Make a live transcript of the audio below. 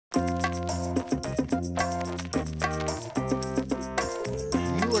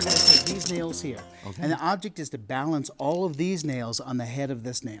nails here. Okay. And the object is to balance all of these nails on the head of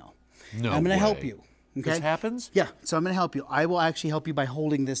this nail. No I'm going to help way. you. Okay? This happens? Yeah, so I'm going to help you. I will actually help you by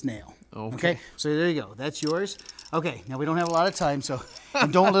holding this nail. Okay. So there you go. That's yours. Okay, now we don't have a lot of time, so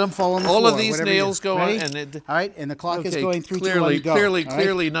and don't let them fall on the All floor. of these nails go on, and all right, and the clock is okay, going 3, 2, 1, go.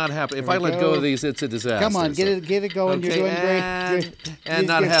 Clearly not happening. If I let go of these, it's a disaster. Come on, get it going. Okay, You're doing great. And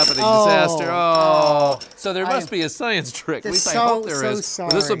not happening. Oh, Disaster. Oh. So there must be a science trick. At least I hope there is. Sorry.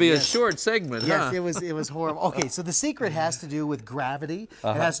 Well, this will be a short segment, yes, huh? it was horrible. Okay, so the secret has to do with gravity.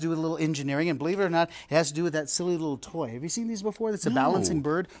 It has to do with a little engineering, and believe it or not, it has to do with that silly little toy. Have you seen these before? That's a balancing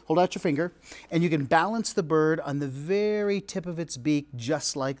bird. Hold out your finger, and you can balance the bird on the very tip of its beak,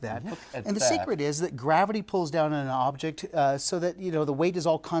 just like that. And the secret is that gravity pulls down on an object so that the weight is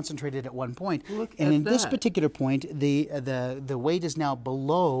all concentrated at one point. And in this particular point, the weight is now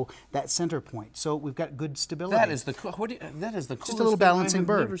below that center point. So we've got good stability. That is the coolest just a little balancing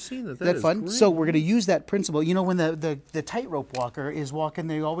bird. I've never seen that. That is fun? great. So we're going to use that principle. You know, when the tightrope walker is walking,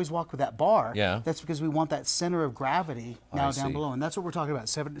 they always walk with that bar. Yeah. That's because we want that center of gravity now down below, and that's what we're talking about,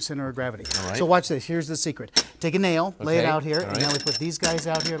 center of gravity. All right. So watch this. Here's the secret. Take a nail, lay it out here, All and right. now we put these guys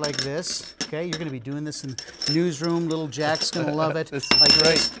out here like this. Okay, you're going to be doing this in newsroom. Little Jack's going to love it. This is like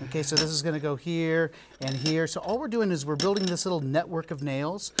great. This. Okay, so this is going to go here and here. So all we're doing is we're building this little network of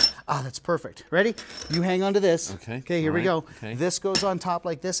nails. Ah, that's perfect. Ready? You hang on to this. Okay. Okay, here we go. Okay. This goes on top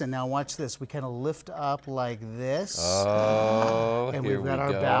like this, and now watch this. We kind of lift up like this. Oh, and here we've got we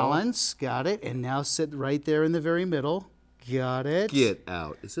our go. balance. Got it. And now sit right there in the very middle. Got it. Get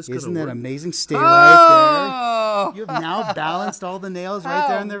out. Is this going to Isn't work? that amazing? Stay right there. Oh! You've now balanced all the nails right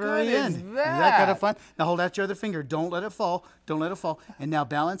there in the very good end. is Isn't that kind that? of fun? Now hold out your other finger. Don't let it fall. Don't let it fall. And now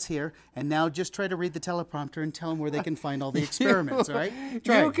balance here. And now just try to read the teleprompter and tell them where they can find all the experiments, all right?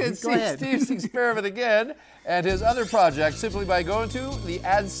 Try You it. can Go see ahead. Steve's experiment again and his other projects simply by going to the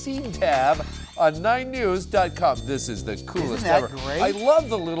Add Scene tab on 9news.com. This is the coolest Isn't that ever. great? I love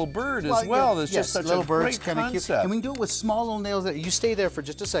the little bird as well. There's yes, just such little a bird's great kind of cute. concept. And we can do it with small little nails. You stay there for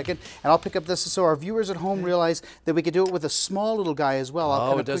just a second, and I'll pick up this so our viewers at home realize that we could do it with a small little guy as well. I'll Oh,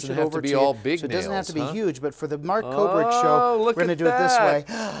 kind it of doesn't push it have over to be you. all big so it doesn't have to be nails, huh? huge, but for the Mark Kobrick show, we're look going to at do it this way.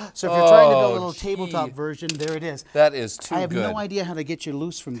 that. So if you're trying to build a Oh, little tabletop gee. version, there it is. That is too I have good. no idea how to get you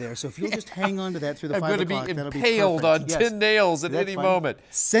loose from there, so if you'll just hang on to that through the I'm 5 going to o'clock, be that'll be impaled perfect. on Yes. 10 nails at Isn't that any fun? moment.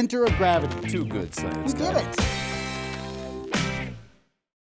 Center of gravity. Too good, science You did guy. it.